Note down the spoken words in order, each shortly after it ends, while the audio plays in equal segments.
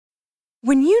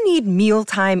When you need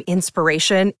mealtime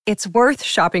inspiration, it's worth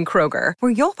shopping Kroger,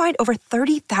 where you'll find over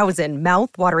 30,000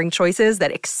 mouth-watering choices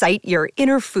that excite your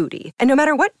inner foodie. And no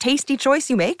matter what tasty choice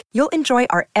you make, you'll enjoy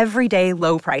our everyday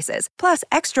low prices, plus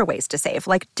extra ways to save,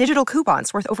 like digital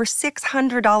coupons worth over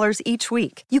 $600 each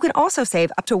week. You can also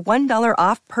save up to $1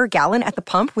 off per gallon at the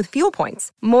pump with fuel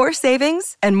points. More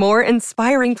savings and more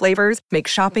inspiring flavors make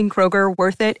shopping Kroger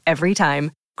worth it every time.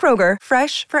 Kroger,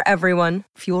 fresh for everyone.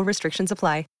 Fuel restrictions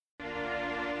apply.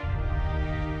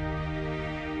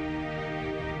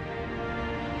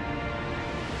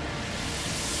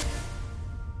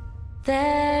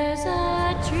 There's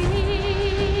a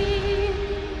dream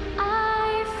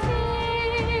I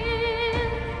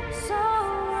feel so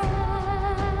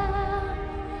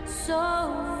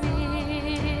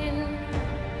real,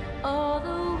 all the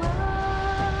world.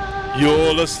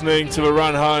 You're listening to The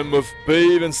Run Home with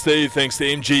Beav and Steve, thanks to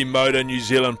MG Motor New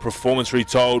Zealand Performance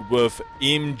Retold with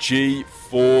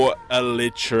MG4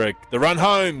 Electric. The Run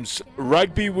Home's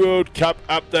Rugby World Cup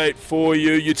update for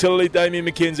you. Utility Damien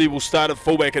McKenzie will start at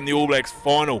fullback in the All Blacks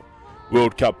final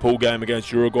World Cup pool game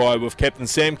against Uruguay, with captain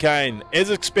Sam Cane, as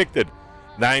expected,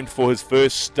 named for his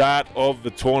first start of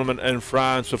the tournament in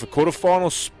France, with a quarter-final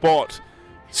spot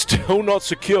still not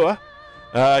secure.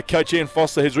 Coach Ian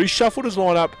Foster has reshuffled his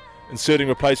lineup, inserting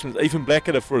replacements Ethan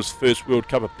Blackadder for his first World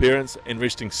Cup appearance and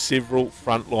resting several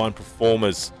frontline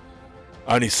performers.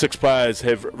 Only 6 players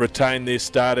have retained their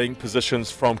starting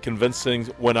positions from convincing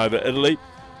win over Italy.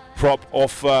 Prop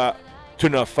offer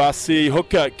Tunafasi,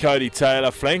 hooker Cody Taylor,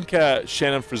 flanker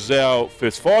Shannon Frizzell,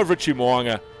 first 5 Richie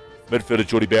Moanga, midfielder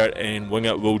Geordie Barrett and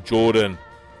winger Will Jordan.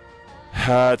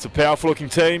 It's a powerful looking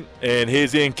team, and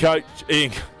here's Ian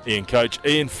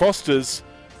Foster's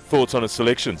thoughts on his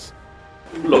selections.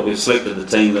 Look, we've selected the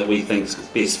team that we think is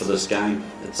best for this game.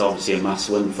 It's obviously a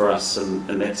must-win for us, and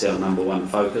that's our number one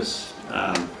focus.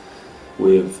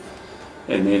 Where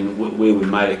we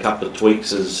made a couple of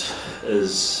tweaks is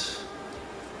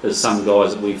some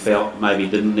guys that we felt maybe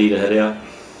didn't need a hit out,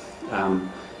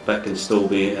 but can still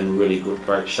be in really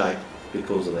great shape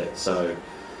because of that. So,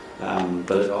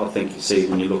 but I think you see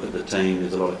when you look at the team,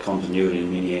 there's a lot of continuity in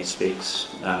many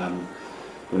aspects.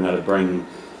 We know to bring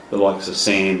the likes of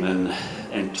Sam and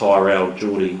Tyrell,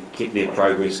 Geordie kept their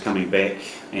progress coming back,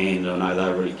 and I know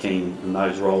they're really keen in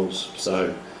those roles.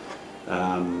 So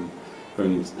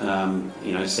bringing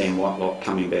Sam Whitelock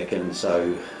coming back in,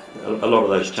 so a lot of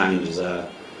those changes I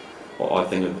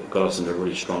think have got us into a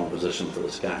really strong position for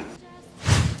this game.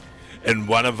 And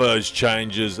one of those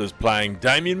changes is playing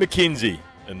Damien McKenzie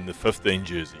in the 15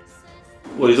 jersey.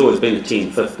 Well, he's always been a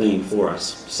 10-15 for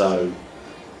us, so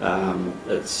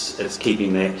it's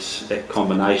keeping that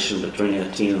combination between our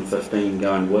 10 and 15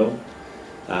 going well.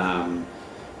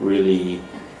 Really,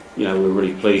 we're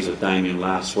really pleased with Damien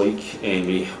last week, and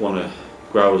we want to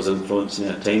grow his influence in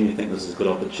our team. We think this is a good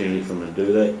opportunity for him to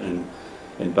do that,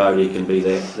 and Bodie can be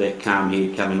that calm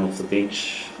head coming off the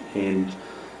bench, and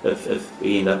if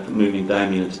we end up moving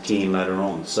Damien into 10 later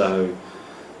on. So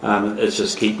it's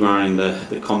just keep growing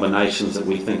the combinations that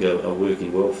we think are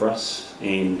working well for us,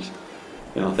 and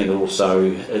I think also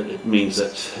it means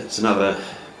that it's another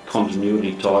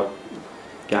continuity type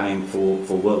game for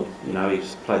Will.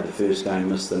 He's played the first game,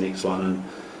 missed the next one, and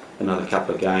another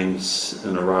couple of games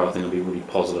in a row I think will be really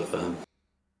positive for him.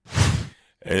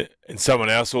 And someone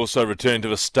else also returned to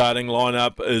the starting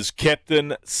lineup is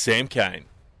captain Sam Cane.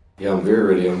 Yeah, I'm very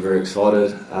ready. I'm very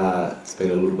excited. It's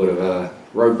been a little bit of a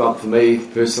road bump for me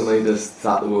personally to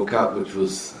start the World Cup, which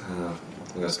was, I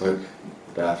think I spoke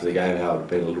about after the game how it had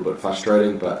been a little bit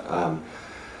frustrating, but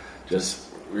just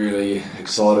really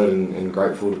excited and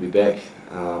grateful to be back.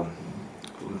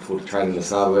 Looking forward to training the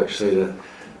Sabo actually to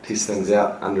test things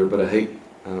out under a bit of heat,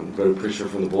 a bit of pressure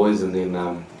from the boys, and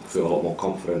then feel a lot more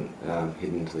confident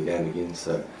heading into the game again,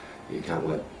 so you can't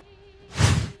wait.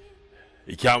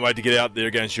 You can't wait to get out there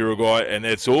against Uruguay, and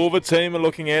that's all the team are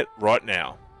looking at right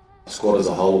now. The squad as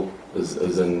a whole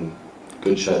is in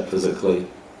good shape physically.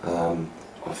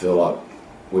 I feel like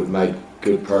we've made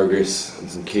good progress in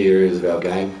some key areas of our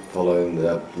game following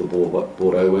the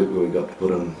Bordeaux week, where we got to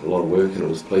put in a lot of work, and it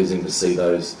was pleasing to see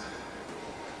those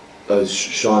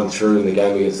shine through in the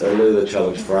game against Italy. The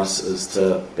challenge for us is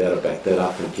to be able to back that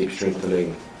up and keep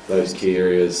strengthening those key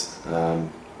areas.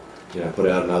 Put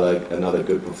out another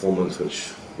good performance,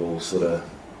 which will sort of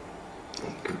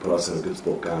could put us in a good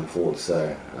spot going forward.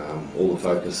 So all the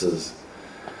focus is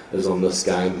on this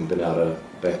game and being able to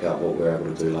back up what we were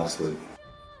able to do last week.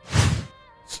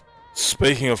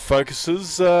 Speaking of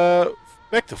focuses,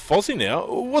 back to Fozzie now.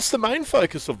 What's the main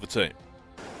focus of the team?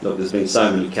 Look, there's been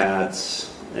so many cards,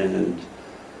 and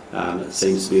It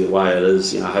seems to be the way it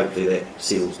is. Hopefully that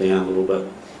settles down a little bit.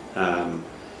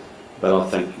 But I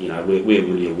think we're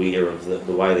really aware of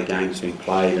the way the game's been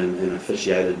played and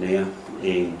officiated now,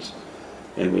 and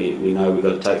we know we've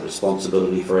got to take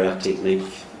responsibility for our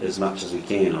technique as much as we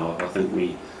can. I think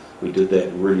we did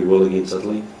that really well against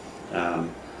Italy,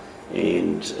 and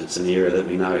it's an area that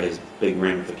we know has big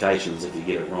ramifications if you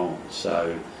get it wrong.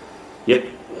 So, yep,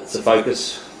 it's a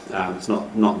focus. It's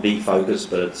not the focus,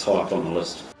 but it's high up on the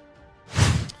list.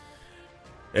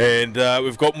 And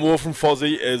we've got more from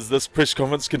Fozzie as this press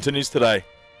conference continues today.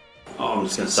 I'm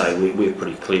just going to say we're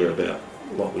pretty clear about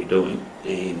what we're doing,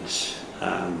 and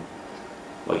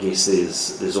I guess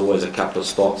there's always a couple of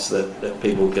spots that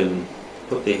people can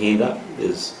put their hand up.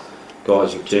 There's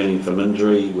guys returning from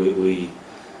injury,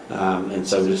 and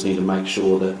so we just need to make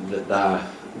sure that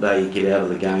they get out of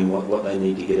the game what they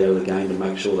need to get out of the game to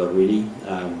make sure they're ready.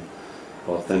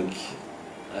 I think.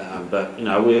 But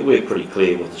we're pretty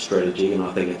clear with the strategy, and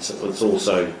I think it's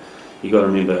also, you've got to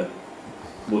remember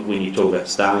when you talk about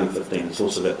starting 15, it's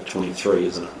also about the 23,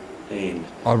 isn't it? And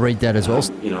I read that as well.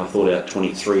 I thought our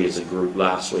 23 as a group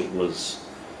last week was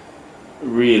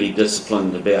really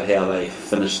disciplined about how they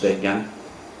finished that game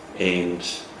and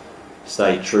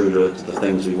stayed true to the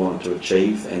things we wanted to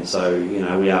achieve. And so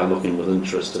we are looking with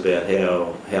interest about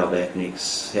how that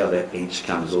bench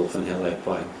comes off and how they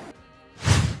play.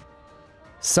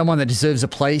 Someone that deserves a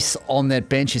place on that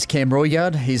bench is Cam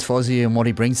Royard. Here's Fozzie and what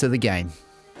he brings to the game.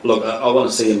 Look, I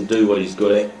want to see him do what he's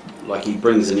good at. Like, he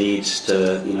brings an edge to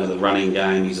the running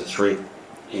game. He's a threat,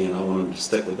 and I want him to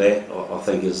stick with that. I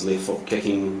think his left foot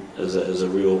kicking is a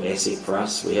real asset for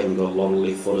us. We haven't got a lot of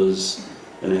left footers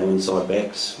in our inside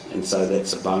backs, and so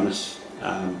that's a bonus.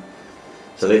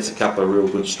 So that's a couple of real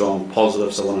good, strong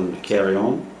positives I want him to carry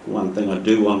on. One thing I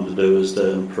do want him to do is to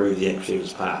improve the accuracy of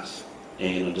his pass,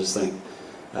 and I just think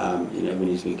when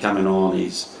he's been coming on,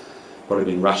 he's probably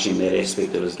been rushing that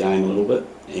aspect of his game a little bit,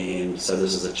 and so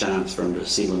this is a chance for him to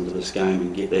settle into this game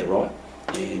and get that right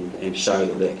and show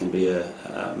that can be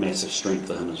a massive strength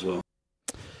for him as well.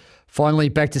 Finally,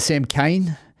 back to Sam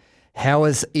Cane. How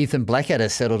has Ethan Blackadder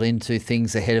settled into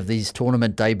things ahead of his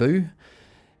tournament debut?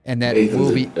 And that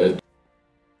will be...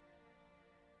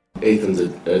 Ethan's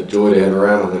a joy to have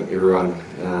around. I think everyone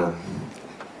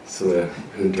sort of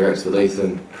who interacts with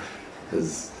Ethan,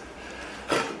 his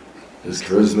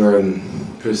charisma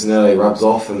and personality rubs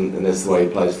off, and that's the way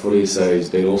he plays footy, so he's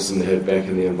been awesome to have back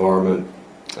in the environment.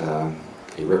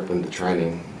 He ripped into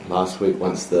training last week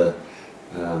once the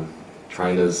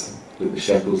trainers let the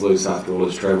shackles loose after all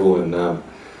his travel, and I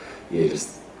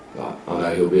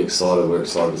know he'll be excited. We're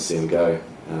excited to see him go.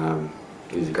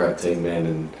 He's a great team man,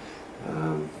 and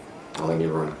I think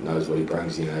everyone knows what he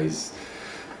brings. He's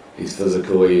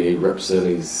physical, he rips in,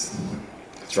 he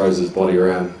throws his body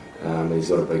around. He's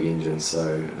got a big engine,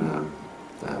 so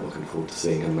looking forward to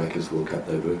seeing him make his World Cup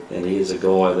debut. And he is a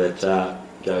guy that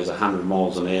goes 100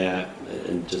 miles an hour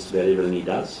in just about everything he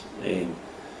does, and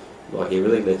like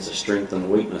everything, that's a strength and a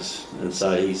weakness, and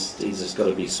so he's just got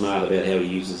to be smart about how he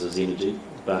uses his energy,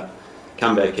 but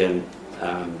come back and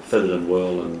fit it in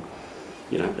well, and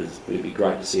it'd be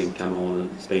great to see him come on.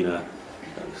 And it's been a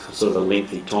sort of a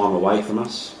lengthy time away from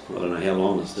us. I don't know how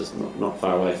long. It's just not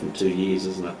far away from 2 years,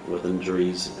 isn't it, with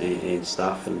injuries and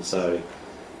stuff. And so,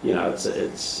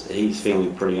 he's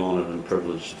feeling pretty honoured and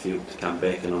privileged to come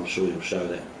back, and I'm sure he'll show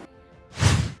that.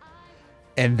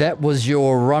 And that was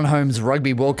your Run Home's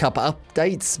Rugby World Cup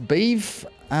updates, Beav.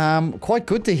 Quite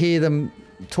good to hear them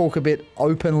talk a bit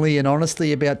openly and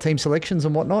honestly about team selections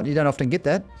and whatnot. You don't often get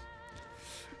that.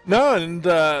 No, and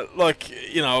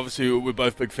obviously we're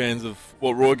both big fans of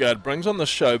what Roygaard brings on the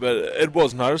show, but it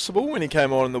was noticeable when he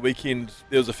came on the weekend.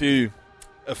 There was a few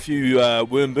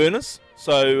worm burners,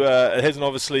 so it hasn't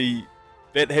obviously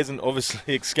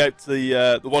escaped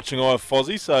the watching eye of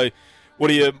Fozzie. So what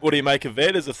do you make of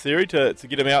that as a theory to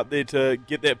get him out there to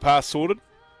get that pass sorted?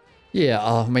 Yeah,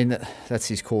 I mean that's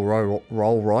his core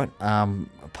role, right?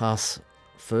 Pass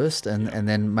first, and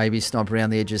then maybe snipe around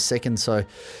the edges second. So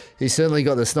he's certainly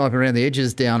got the snipe around the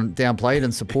edges down played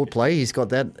and support play. He's got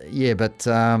that, yeah. But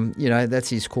that's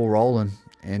his core role,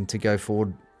 and to go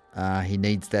forward, he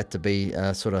needs that to be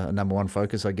sort of a number one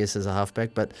focus, I guess, as a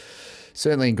halfback. But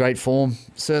certainly in great form.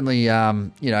 Certainly,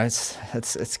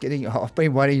 it's getting. I've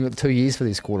been waiting 2 years for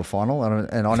this quarterfinal,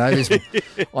 and I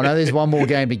know there's one more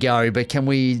game to go. But can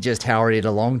we just hurry it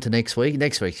along to next week?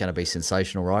 Next week's going to be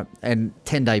sensational, right? And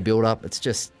 10-day build up. It's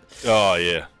just. Oh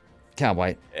yeah. Can't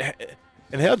wait.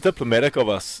 And how diplomatic of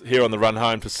us here on the run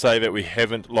home to say that we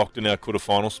haven't locked in our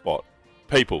quarterfinal spot.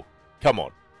 People, come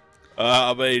on.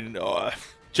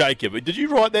 Jacob, did you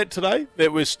write that today?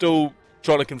 That we're still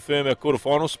trying to confirm our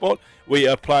quarterfinal spot. We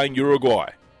are playing Uruguay.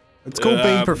 It's called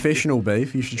being professional,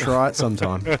 Beef. You should try it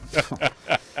sometime.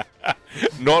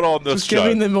 Not on this Just show.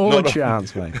 giving them all a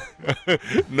chance, mate.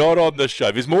 Not on this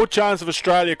show. There's more chance of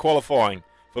Australia qualifying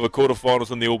for the quarterfinals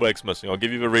than the All Blacks missing. I'll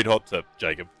give you the red hot tip,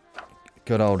 Jacob.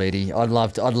 Good old Eddie. I'd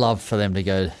love for them to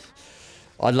go.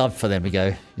 I'd love for them to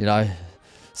go. You know,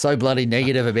 so bloody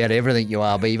negative about everything you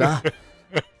are, Beaver.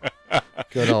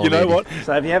 Good old You know Eddie. what?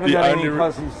 So if you haven't The got any only-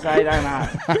 positive to say, don't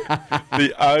ask.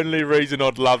 The only reason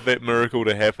I'd love that miracle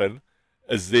to happen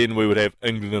is then we would have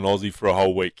England and Aussie for a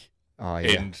whole week. Oh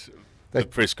yeah. And the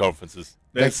press conferences.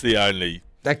 That's the only.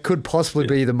 That could possibly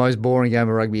be the most boring game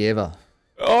of rugby ever.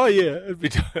 Oh yeah,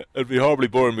 it'd be horribly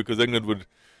boring because England would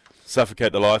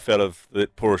suffocate the life out of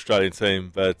that poor Australian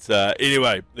team. But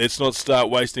anyway, let's not start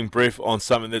wasting breath on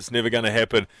something that's never going to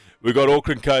happen. We've got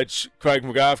Auckland coach Craig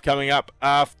McGrath coming up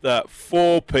after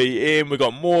 4 p.m. We've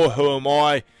got more Who Am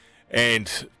I?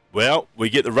 And, well, we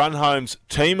get the Run Homes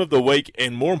Team of the Week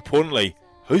and, more importantly,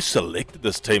 who selected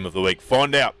this Team of the Week?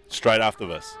 Find out straight after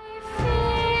this.